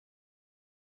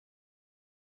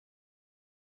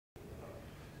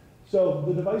So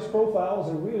the device profiles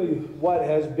are really what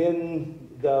has been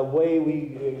the way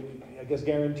we, I guess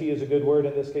guarantee is a good word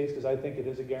in this case because I think it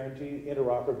is a guarantee,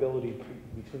 interoperability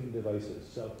between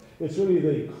devices. So it's really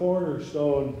the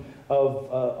cornerstone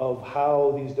of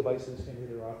how these devices can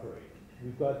interoperate.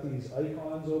 We've got these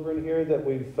icons over in here that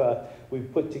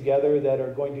we've put together that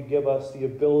are going to give us the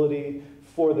ability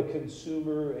for the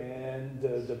consumer and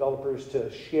developers to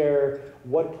share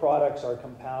what products are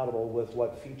compatible with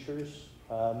what features.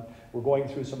 We're going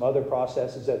through some other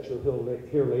processes that you'll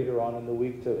hear later on in the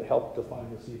week to help define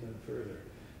this even further.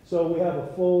 So we have a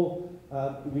full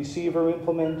receiver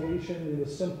implementation in a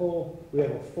simple, we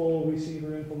have a full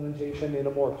receiver implementation in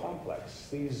a more complex.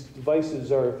 These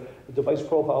devices are, the device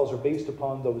profiles are based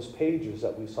upon those pages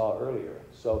that we saw earlier.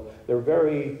 So they're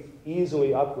very easily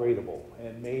upgradable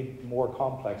and made more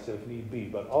complex if need be,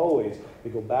 but always they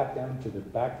go back down to the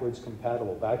backwards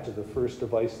compatible, back to the first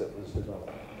device that was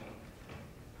developed.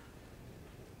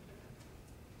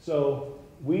 So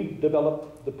we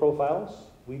develop the profiles,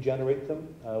 we generate them,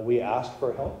 we ask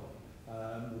for help.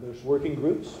 There's working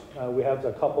groups. We have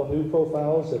a couple new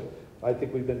profiles that I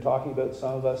think we've been talking about,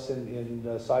 some of us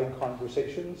in side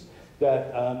conversations,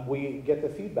 that we get the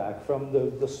feedback from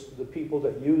the people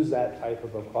that use that type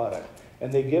of a product.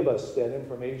 And they give us that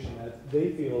information that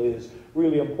they feel is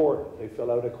really important. They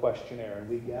fill out a questionnaire and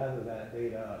we gather that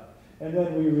data up. And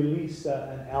then we release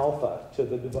an alpha to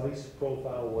the device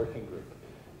profile working group.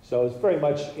 So it's very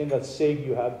much in the SIG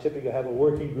you typically have a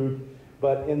working group,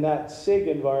 but in that SIG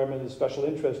environment, a special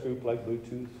interest group like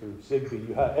Bluetooth or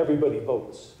Zigbee, everybody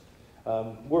votes.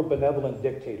 We're benevolent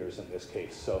dictators in this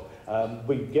case. So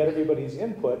we get everybody's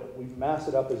input, we mass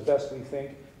it up as best we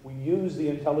think, we use the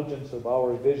intelligence of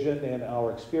our vision and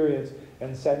our experience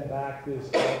and send back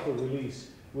this alpha release,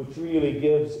 which really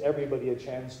gives everybody a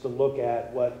chance to look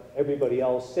at what everybody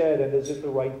else said and is it the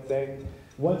right thing.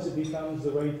 Once it becomes the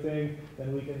right thing,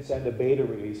 then we can send a beta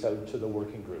release out to the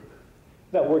working group.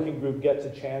 That working group gets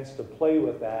a chance to play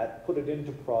with that, put it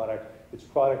into product. It's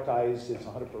productized, it's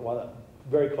 100%,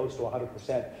 very close to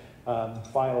 100%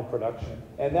 final production.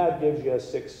 And that gives you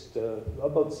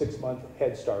about 6 month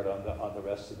head start on the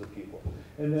rest of the people.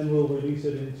 And then we'll release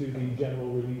it into the general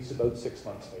release about 6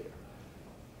 months later.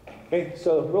 Okay,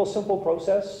 so real simple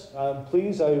process.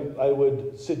 Please, I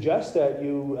would suggest that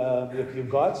you, if you've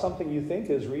got something you think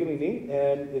is really neat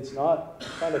and it's not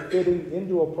kind of fitting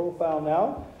into a profile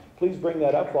now, please bring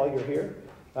that up while you're here.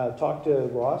 Talk to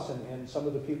Ross and some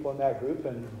of the people in that group,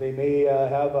 and they may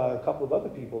have a couple of other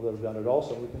people that have done it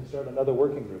also. We can start another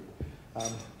working group.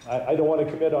 I don't want to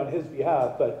commit on his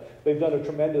behalf, but they've done a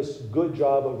tremendous good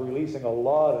job of releasing a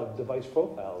lot of device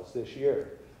profiles this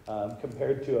year.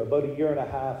 Compared to about 1.5 years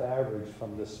average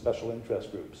from this special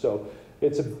interest group. So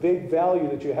it's a big value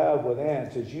that you have with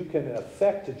ANT is you can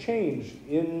affect a change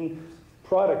in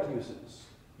product uses.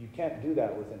 You can't do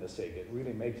that within a SIG. It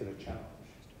really makes it a challenge.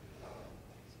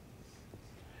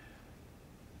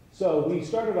 So we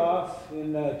started off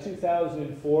in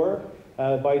 2004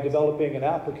 by developing an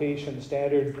application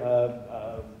standard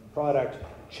product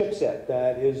chipset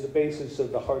that is the basis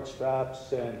of the heart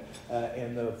straps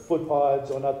and the foot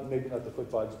pods, or maybe not the foot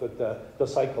pods, but the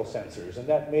cycle sensors. And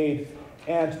that made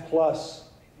ANT Plus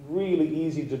really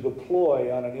easy to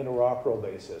deploy on an interoperable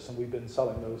basis. And we've been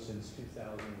selling those since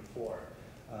 2004.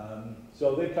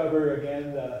 So they cover,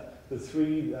 again, the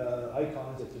three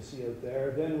icons that you see out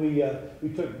there. Then we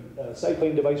took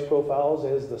cycling device profiles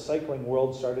as the cycling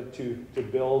world started to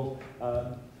build.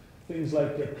 Things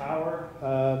like the power,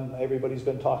 everybody's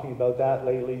been talking about that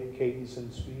lately, cadence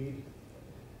and speed.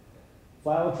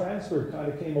 File transfer kind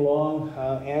of came along,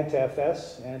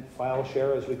 ANT-FS, and file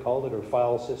share as we called it, or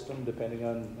file system, depending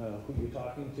on who you're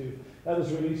talking to. That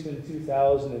was released in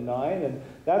 2009, and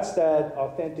that's that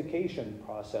authentication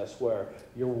process where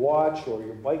your watch or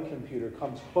your bike computer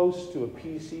comes close to a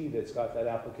PC that's got that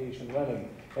application running,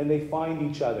 and they find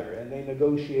each other, and they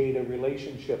negotiate a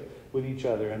relationship with each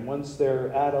other. And once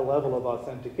they're at a level of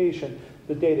authentication,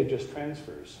 the data just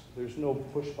transfers. There's no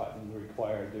push button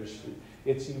required.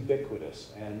 It's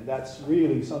ubiquitous. And that's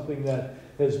really something that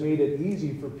has made it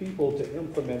easy for people to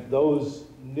implement those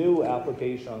new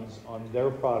applications on their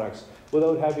products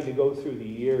without having to go through the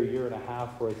year and a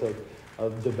half worth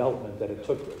of development that it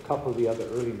took a couple of the other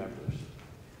early members.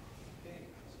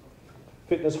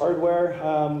 Fitness hardware.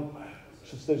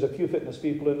 Since there's a few fitness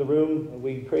people in the room,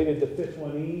 we created the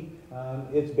Fit1E.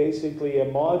 It's basically a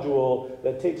module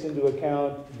that takes into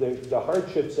account the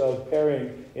hardships of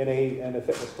pairing in a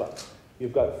fitness club.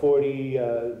 You've got 40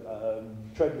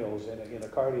 treadmills in a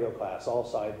cardio class, all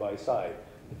side by side.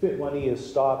 Fit1E has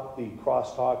stopped the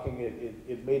cross-talking.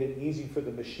 It made it easy for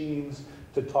the machines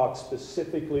to talk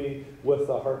specifically with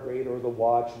the heart rate or the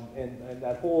watch, and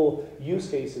that whole use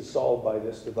case is solved by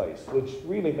this device, which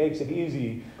really makes it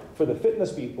easy for the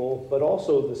fitness people, but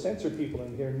also the sensor people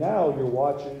in here. Now your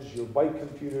watches, your bike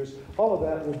computers, all of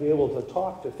that will be able to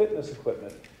talk to fitness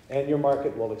equipment, and your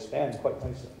market will expand quite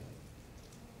nicely.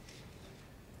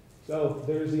 So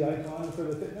there's the icon for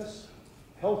the fitness.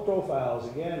 Health profiles,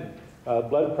 again,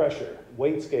 blood pressure,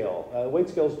 weight scale. Weight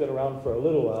scale's been around for a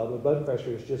little while, but blood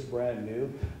pressure is just brand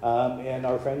new. And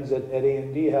our friends at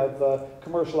A&D have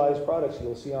commercialized products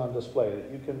you'll see on display that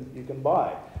you can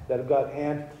buy that have got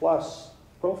ANT Plus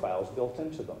profiles built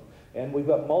into them. And we've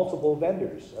got multiple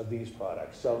vendors of these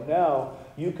products. So now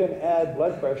you can add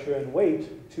blood pressure and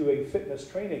weight to a fitness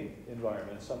training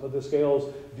environment. Some of the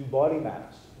scales do body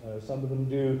mass. Some of them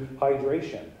do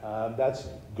hydration. That's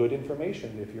good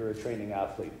information if you're a training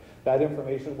athlete. That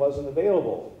information wasn't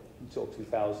available until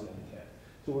 2010.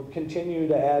 So we're continuing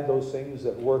to add those things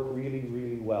that work really,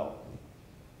 really well.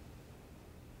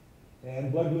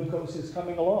 And blood glucose is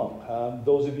coming along.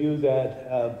 Those of you that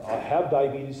have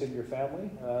diabetes in your family,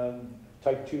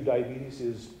 type 2 diabetes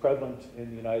is prevalent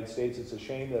in the United States. It's a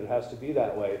shame that it has to be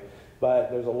that way. But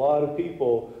there's a lot of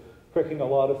people pricking a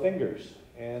lot of fingers.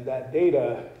 And that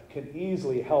data can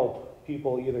easily help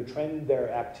people either trend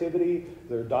their activity,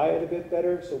 their diet a bit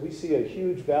better. So we see a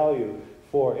huge value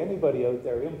for anybody out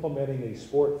there implementing a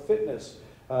sport fitness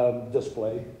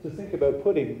display to think about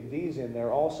putting these in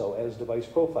there also as device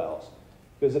profiles.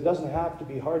 Because it doesn't have to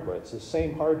be hardware. It's the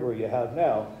same hardware you have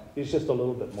now. It's just a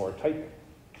little bit more typing.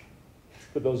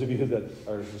 For those of you that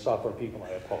are the software people,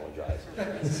 I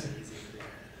apologize.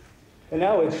 And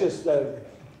now it's just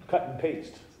cut and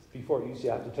paste. Before you used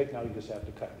to have to take, now you just have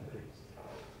to cut and paste.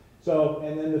 So,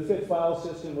 and then the Fit file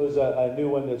system was a new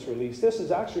one that's released. This is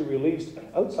actually released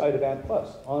outside of ANT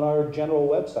Plus on our general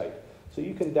website. So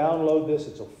you can download this.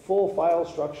 It's a full file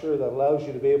structure that allows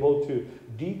you to be able to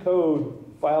decode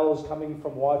files coming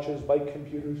from watches, bike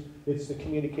computers. It's the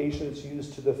communication that's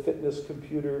used to the fitness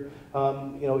computer.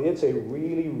 You know, it's a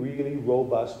really, really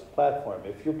robust platform.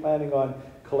 If you're planning on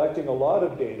collecting a lot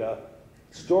of data,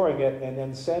 storing it, and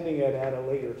then sending it at a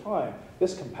later time,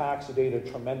 this compacts the data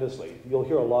tremendously. You'll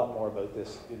hear a lot more about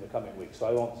this in the coming weeks, so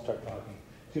I won't start talking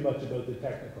too much about the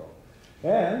technical.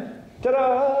 And,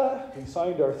 ta-da! We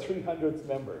signed our 300th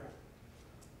member.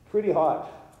 Pretty hot.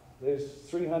 There's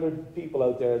 300 people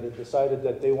out there that decided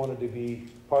that they wanted to be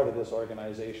part of this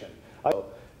organization.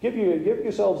 Give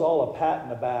yourselves all a pat in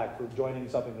the back for joining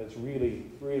something that's really,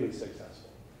 really successful.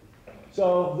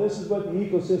 So this is what the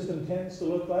ecosystem tends to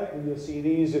look like. And you'll see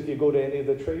these if you go to any of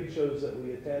the trade shows that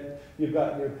we attend. You've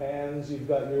got your pans, you've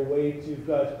got your weights, you've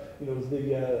got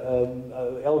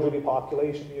the elderly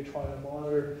population you're trying to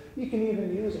monitor. You can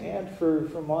even use ANT for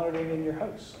monitoring in your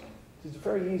house. It's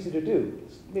very easy to do.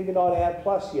 It's maybe not ANT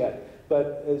Plus yet,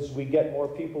 but as we get more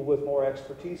people with more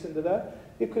expertise into that,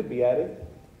 it could be added.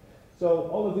 So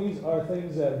all of these are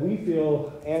things that we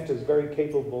feel ANT is very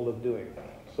capable of doing.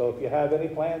 So if you have any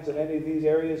plans in any of these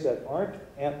areas that aren't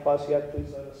ANT Plus yet,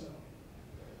 please let us know.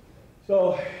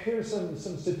 So here's some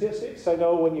statistics. I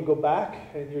know when you go back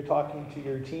and you're talking to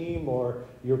your team or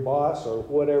your boss or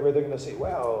whatever, they're going to say,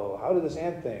 well, how did this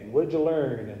ANT thing? What did you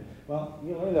learn? And, well,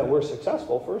 you learn that we're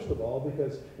successful, first of all,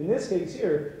 because in this case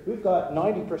here, we've got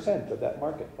 90% of that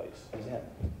marketplace is ANT.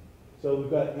 So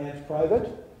we've got ANT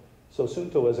Private. So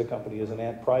Suunto as a company is an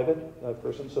ANT Private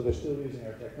person, so they're still using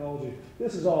our technology.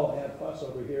 This is all ANT Plus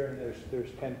over here, and there's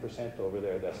 10% over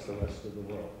there. That's the rest of the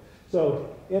world.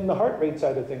 So in the heart rate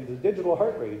side of things, the digital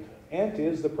heart rate, ANT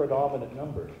is the predominant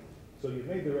number. So you've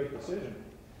made the right decision.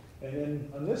 And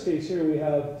then in this case here, we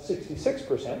have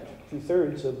 66%,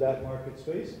 2/3 of that market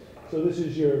space. So this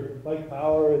is your bike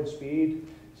power and speed.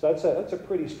 So that's a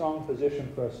pretty strong position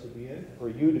for us to be in, or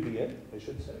you to be in, I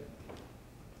should say.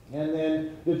 And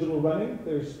then digital running,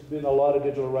 there's been a lot of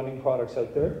digital running products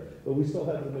out there, but we still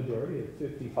have the majority at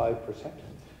 55%.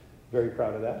 Very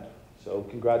proud of that. So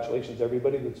congratulations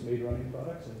everybody that's made running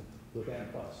products and with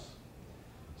ANT Plus.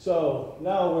 So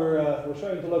now we're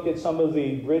starting to look at some of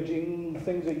the bridging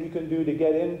things that you can do to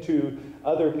get into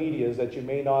other medias that you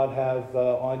may not have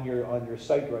on your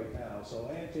site right now. So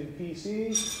ANT in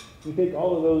PC, we take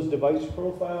all of those device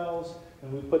profiles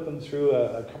and we put them through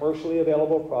a commercially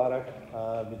available product.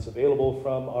 It's available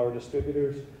from our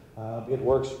distributors. It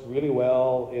works really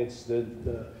well. It's the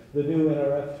new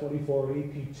NRF24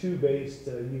 AP2 based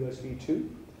USB 2.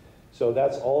 So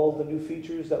that's all the new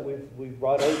features that we've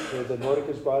brought out, or the Nordic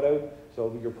has brought out.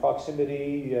 So your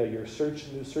proximity, your new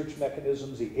search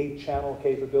mechanisms, the 8-channel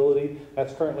capability,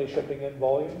 that's currently shipping in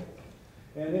volume.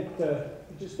 And it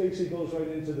just basically goes right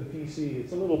into the PC.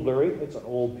 It's a little blurry. It's an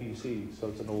old PC, so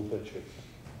it's an old picture.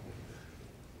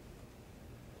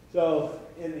 So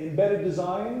in embedded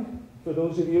design, for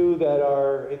those of you that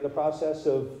are in the process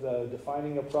of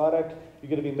defining a product, you're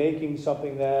going to be making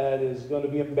something that is going to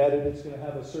be embedded. It's going to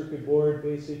have a circuit board,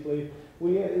 basically.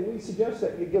 We suggest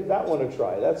that you give that one a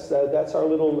try. That's our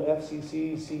little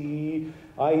FCC, CE,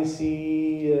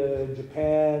 IC,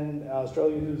 Japan,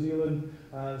 Australia, New Zealand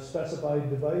specified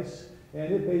device.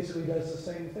 And it basically does the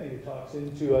same thing. It talks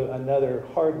into another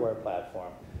hardware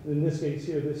platform. In this case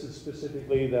here, this is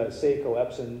specifically the Seiko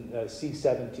Epson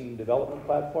C17 development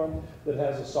platform that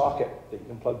has a socket that you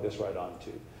can plug this right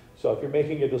onto. So if you're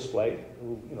making a display,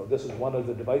 this is one of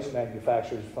the device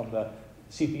manufacturers from the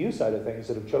CPU side of things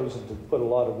that have chosen to put a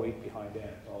lot of weight behind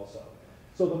it also.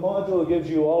 So the module gives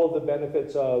you all of the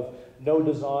benefits of no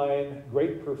design,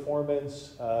 great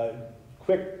performance,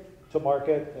 quick to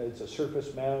market. It's a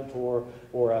surface mount or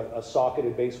a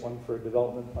socketed base one for a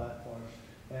development platform.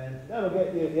 And that'll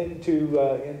get you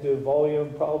into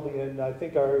volume probably in, I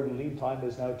think our lead time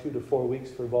is now 2 to 4 weeks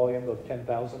for volume of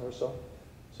 10,000 or so.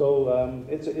 So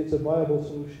it's a viable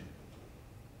solution.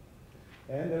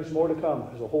 And there's more to come.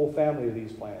 There's a whole family of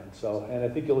these plans. So, and I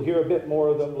think you'll hear a bit more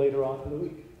of them later on in the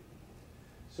week.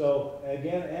 So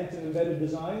again, Anton Embedded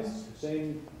Designs,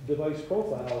 same device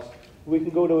profiles. We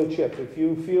can go to a chip. If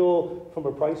you feel from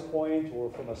a price point or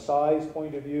from a size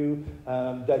point of view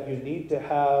that you need to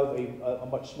have a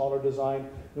much smaller design,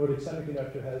 Nordic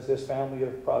Semiconductor has this family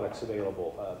of products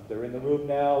available. They're in the room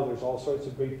now. There's all sorts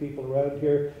of great people around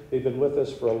here. They've been with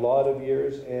us for a lot of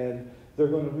years, and they're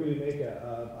going to really make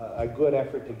a good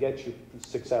effort to get you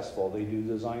successful. They do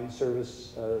design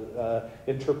service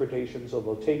interpretation, so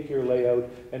they'll take your layout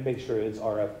and make sure it's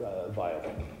RF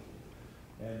viable.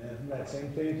 And that same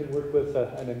thing can work with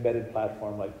an embedded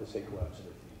platform like the Seiko Epson.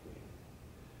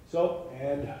 So,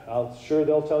 and I'm sure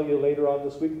they'll tell you later on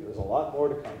this week, there's a lot more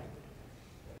to come.